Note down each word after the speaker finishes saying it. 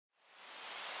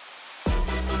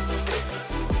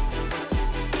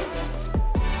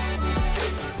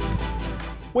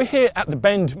We're here at the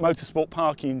Bend Motorsport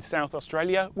Park in South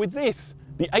Australia with this,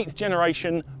 the 8th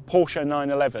generation Porsche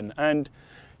 911, and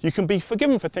you can be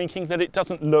forgiven for thinking that it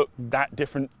doesn't look that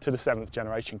different to the 7th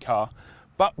generation car,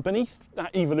 but beneath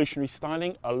that evolutionary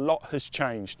styling a lot has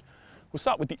changed. We'll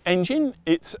start with the engine.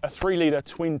 It's a 3-litre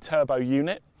twin turbo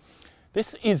unit.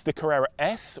 This is the Carrera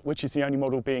S, which is the only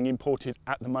model being imported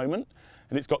at the moment,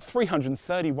 and it's got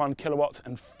 331 kilowatts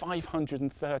and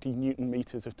 530 newton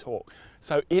meters of torque.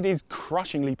 So it is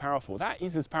crushingly powerful. That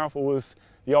is as powerful as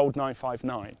the old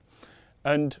 959.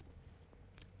 And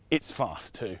it's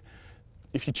fast too.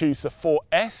 If you choose the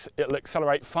 4S, it'll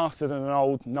accelerate faster than an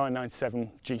old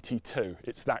 997 GT2.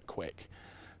 It's that quick.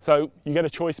 So you get a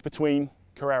choice between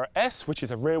Carrera S, which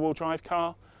is a rear-wheel drive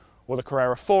car, or the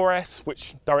Carrera 4S,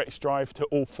 which directs drive to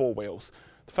all 4 wheels.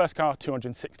 The first car,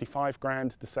 265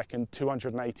 grand, the second,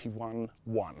 281.1.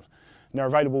 And they're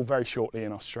available very shortly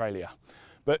in Australia.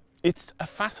 But it's a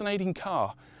fascinating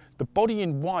car. The body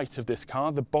in white of this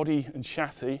car, the body and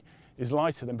chassis, is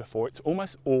lighter than before. It's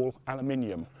almost all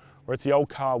aluminium, whereas the old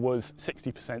car was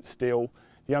 60% steel.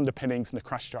 The underpinnings and the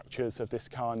crash structures of this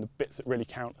car and the bits that really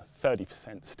count are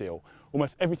 30% steel.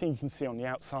 Almost everything you can see on the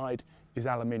outside is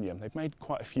aluminium. They've made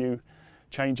quite a few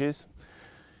changes.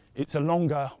 It's a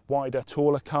longer, wider,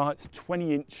 taller car. It's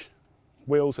 20-inch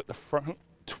wheels at the front,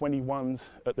 21s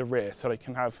at the rear, so they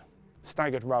can have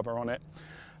staggered rubber on it.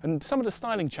 And some of the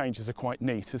styling changes are quite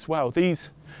neat as well. These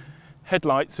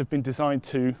headlights have been designed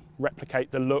to replicate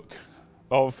the look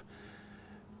of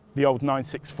the old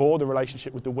 964, the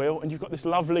relationship with the wheel, and you've got this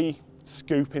lovely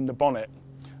scoop in the bonnet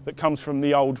that comes from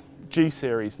the old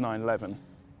G-Series 911.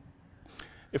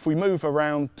 If we move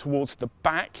around towards the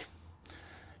back,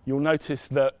 you'll notice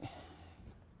that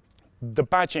the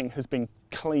badging has been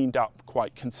cleaned up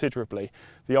quite considerably.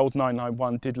 The old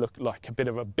 991 did look like a bit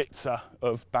of a bitzer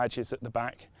of badges at the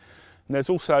back. And there's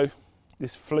also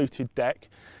this fluted deck.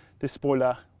 This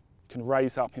spoiler can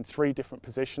raise up in 3 different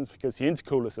positions because the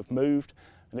intercoolers have moved,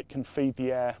 and it can feed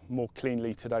the air more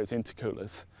cleanly to those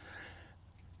intercoolers.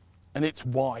 And it's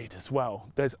wide as well.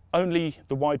 There's only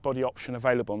the wide body option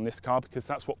available on this car because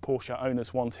that's what Porsche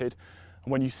owners wanted.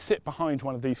 And when you sit behind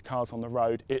one of these cars on the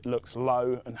road, it looks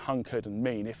low and hunkered and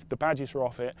mean. If the badges were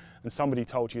off it and somebody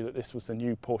told you that this was the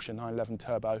new Porsche 911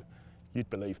 Turbo, you'd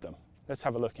believe them. Let's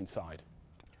have a look inside.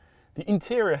 The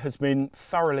interior has been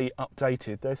thoroughly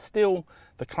updated. There's still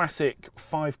the classic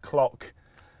 5-clock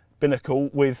binnacle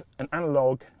with an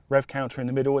analog rev counter in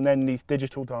the middle and then these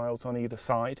digital dials on either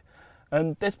side.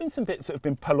 And there's been some bits that have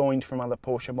been purloined from other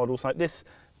Porsche models. Like this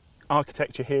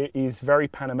architecture here is very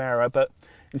Panamera, but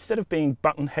instead of being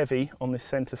button heavy on this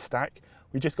center stack,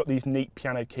 we've just got these neat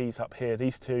piano keys up here.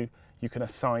 These 2 you can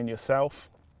assign yourself.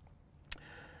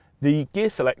 The gear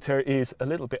selector is a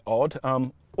little bit odd.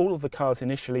 All of the cars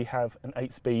initially have an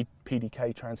 8-speed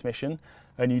PDK transmission,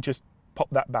 and you just pop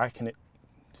that back and it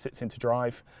sits into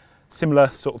drive. Similar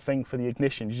sort of thing for the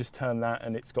ignition. You just turn that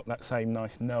and it's got that same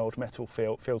nice knurled metal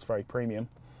feel. It feels very premium.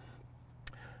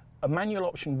 A manual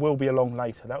option will be along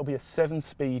later. That will be a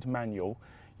 7-speed manual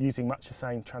using much the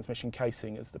same transmission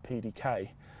casing as the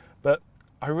PDK. But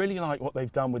I really like what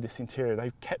they've done with this interior.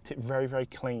 They've kept it very, very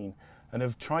clean and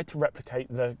have tried to replicate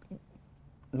the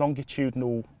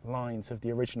longitudinal lines of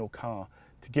the original car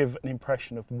to give an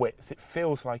impression of width. It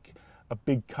feels like a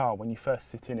big car when you first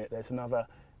sit in it. There's another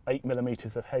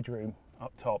 8mm of headroom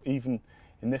up top, even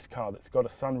in this car that's got a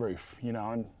sunroof. You know,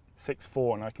 I'm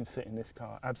 6'4" and I can sit in this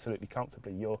car absolutely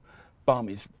comfortably. Your bum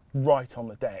is right on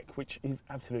the deck, which is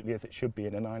absolutely as it should be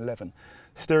in a 911.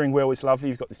 Steering wheel is lovely.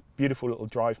 You've got this beautiful little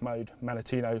drive mode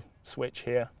Manatino switch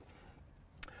here.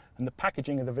 And the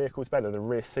packaging of the vehicle is better. The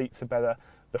rear seats are better.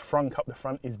 The frunk up the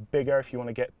front is bigger if you want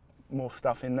to get more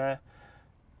stuff in there.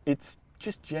 It's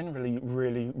just generally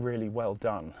really, really well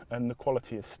done, and the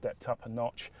quality has stepped up a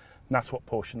notch, and that's what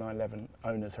Porsche 911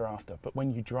 owners are after. But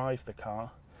when you drive the car,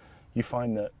 you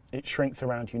find that it shrinks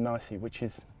around you nicely, which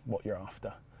is what you're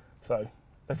after. So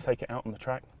let's take it out on the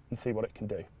track and see what it can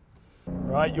do.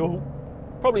 Right, you'll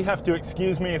probably have to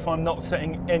excuse me if I'm not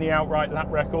setting any outright lap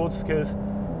records, because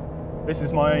this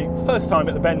is my first time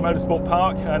at the Bend Motorsport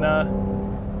Park, and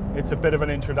it's a bit of an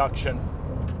introduction.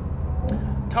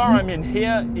 The car I'm in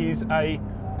here is a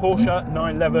Porsche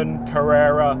 911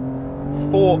 Carrera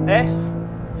 4S.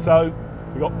 So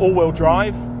we've got all-wheel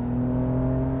drive,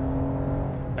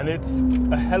 and it's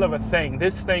a hell of a thing.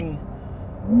 This thing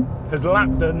has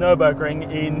lapped the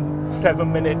Nürburgring in 7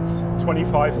 minutes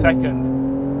 25 seconds,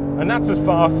 and that's as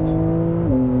fast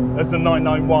as the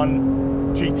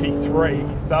 991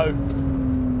 GT3. So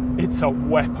it's a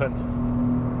weapon.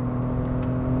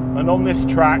 And on this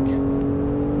track,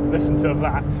 listen to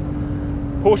that.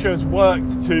 Porsche has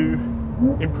worked to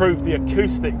improve the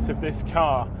acoustics of this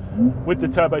car. With the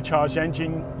turbocharged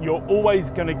engine, you're always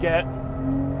going to get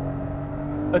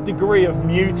a degree of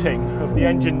muting of the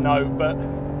engine note, but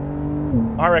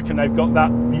I reckon they've got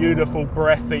that beautiful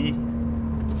breathy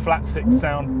flat six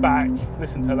sound back.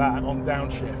 Listen to that on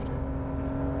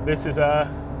downshift. This is a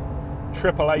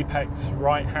triple apex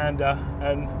right-hander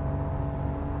and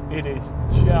it is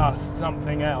just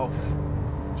something else.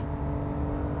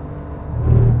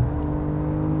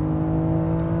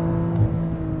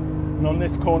 And on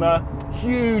this corner,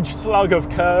 huge slug of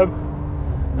curb,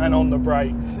 and on the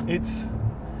brakes, it's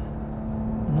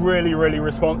really, really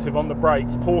responsive on the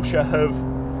brakes. Porsche have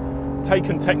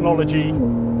taken technology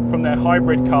from their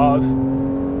hybrid cars,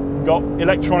 got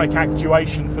electronic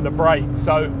actuation for the brakes,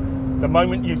 so the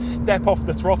moment you step off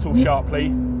the throttle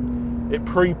sharply, it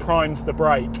pre-primes the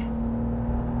brake,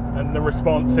 and the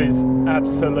response is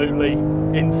absolutely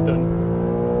instant.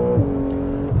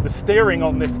 The steering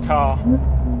on this car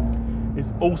is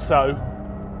also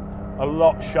a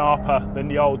lot sharper than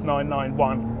the old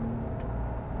 991,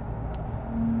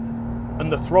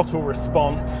 and the throttle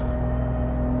response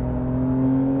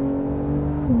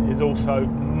is also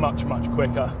much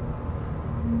quicker.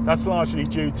 That's largely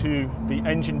due to the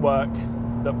engine work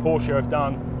that Porsche have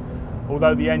done.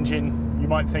 Although the engine, you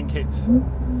might think it's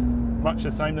much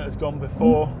the same that has gone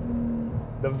before,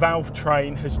 the valve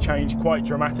train has changed quite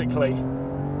dramatically.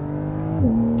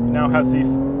 It now has this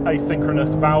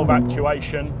asynchronous valve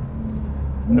actuation,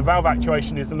 and the valve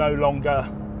actuation is no longer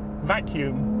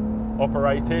vacuum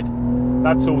operated,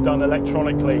 that's all done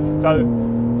electronically. So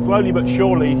slowly but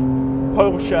surely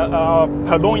Porsche are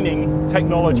purloining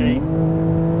technology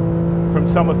from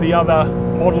some of the other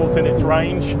models in its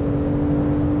range,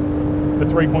 the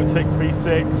 3.6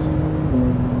 V6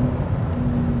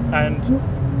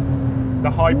 and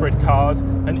the hybrid cars,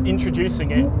 and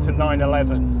introducing it to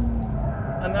 911.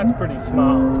 And that's pretty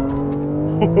smart.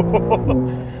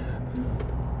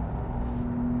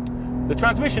 The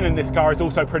transmission in this car is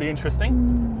also pretty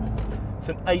interesting. It's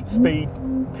an 8-speed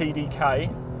PDK,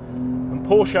 and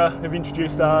Porsche have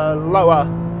introduced a lower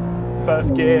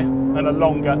first gear and a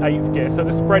longer 8th gear, so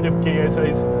the spread of gears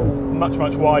is much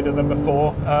wider than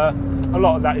before. A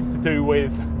lot of that is to do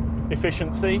with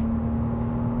efficiency,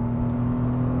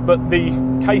 but the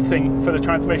casing for the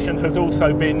transmission has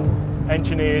also been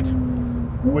engineered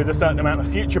with a certain amount of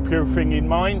future-proofing in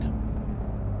mind,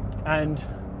 and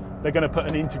they're going to put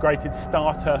an integrated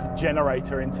starter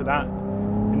generator into that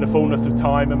in the fullness of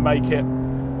time and make it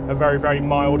a very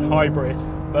mild hybrid.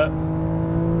 But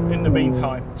in the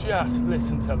meantime, just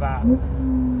listen to that.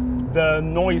 The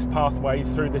noise pathways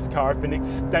through this car have been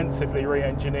extensively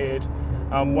re-engineered.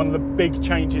 One of the big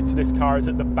changes to this car is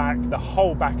at the back. The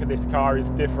whole back of this car is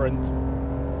different.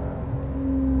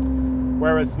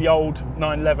 Whereas the old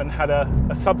 911 had a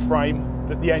subframe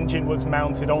that the engine was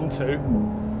mounted onto,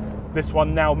 this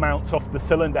one now mounts off the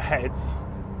cylinder heads,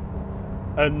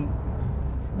 and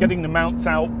getting the mounts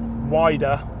out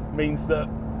wider means that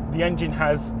the engine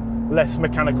has less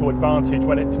mechanical advantage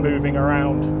when it's moving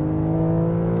around.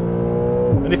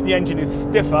 And if the engine is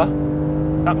stiffer,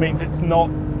 that means it's not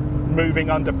moving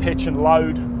under pitch and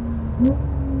load.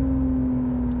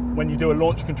 When you do a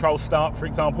launch control start, for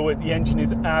example, the engine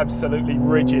is absolutely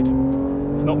rigid.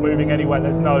 It's not moving anywhere,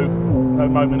 there's no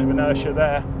moment of inertia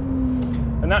there.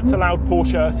 And that's allowed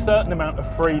Porsche a certain amount of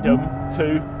freedom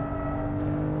to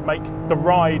make the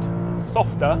ride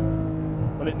softer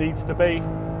when it needs to be,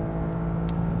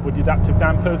 with the adaptive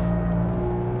dampers,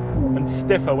 and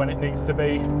stiffer when it needs to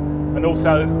be, and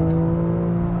also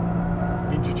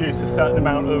introduce a certain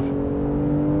amount of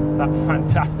that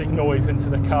fantastic noise into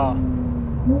the car.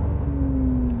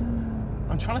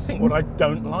 I'm trying to think what I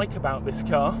don't like about this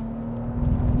car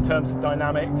in terms of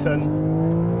dynamics, and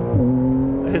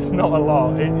there's not a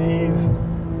lot. It is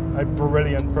a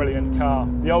brilliant car.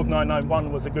 The old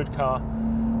 991 was a good car,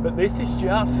 but this is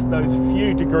just those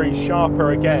few degrees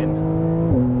sharper again.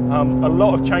 A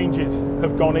lot of changes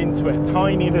have gone into it,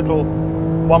 tiny little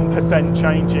 1%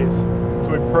 changes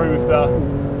to improve the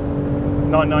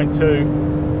 992,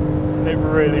 and it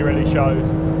really shows.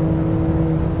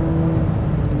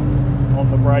 On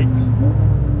the brakes,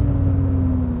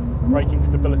 braking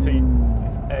stability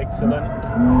is excellent.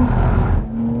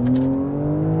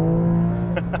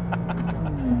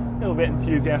 A little bit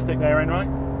enthusiastic there, ain't right?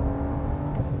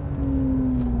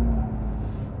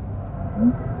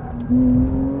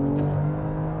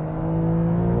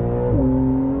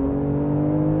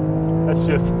 Let's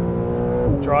just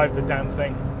drive the damn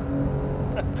thing.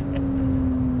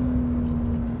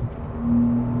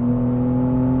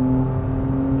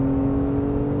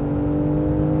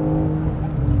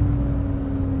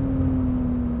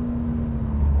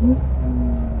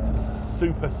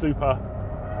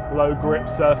 super low grip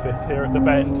surface here at the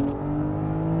bend.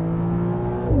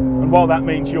 And while that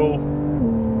means your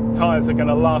tyres are going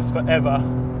to last forever,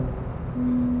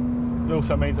 it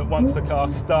also means that once the car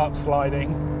starts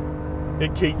sliding,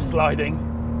 it keeps sliding.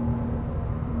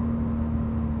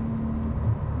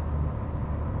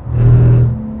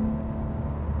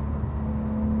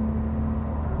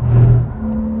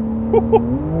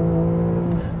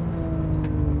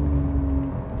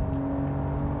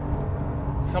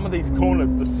 Some of these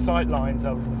corners, the sight lines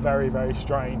are very, very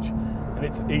strange, and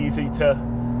it's easy to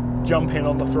jump in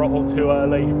on the throttle too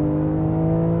early.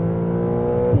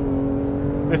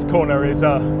 This corner is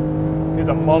a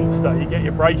monster. You get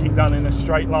your braking done in a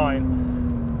straight line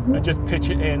and just pitch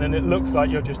it in, and it looks like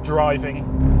you're just driving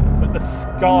at the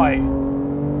sky.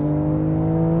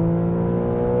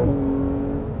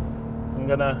 I'm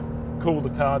gonna cool the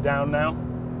car down now,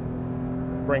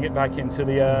 bring it back into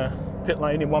the pit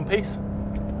lane in one piece.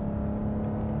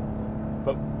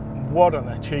 But what an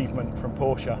achievement from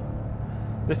Porsche.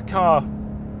 This car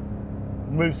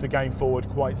moves the game forward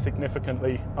quite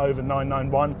significantly over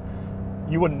 991.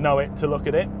 You wouldn't know it to look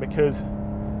at it because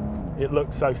it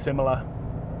looks so similar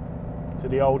to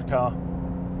the old car.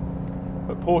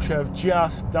 But Porsche have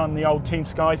just done the old Team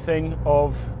Sky thing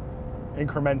of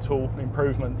incremental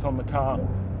improvements on the car,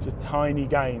 just tiny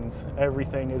gains.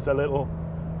 Everything is a little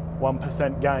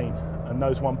 1% gain, and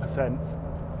those 1%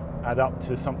 add up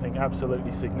to something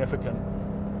absolutely significant.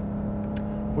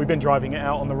 We've been driving it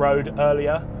out on the road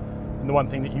earlier, and the one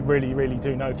thing that you really, really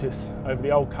do notice over the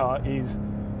old car is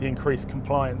the increased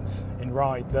compliance in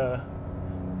ride. The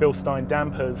Bilstein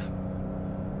dampers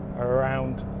are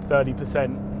around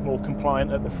 30% more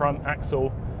compliant at the front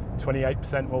axle,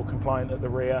 28% more compliant at the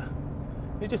rear.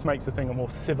 It just makes the thing a more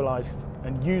civilized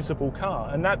and usable car,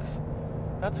 and that's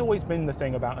always been the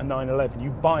thing about a 911.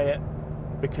 You buy it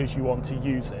because you want to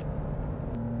use it.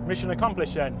 Mission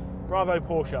accomplished then. Bravo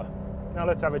Porsche. Now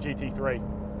let's have a GT3.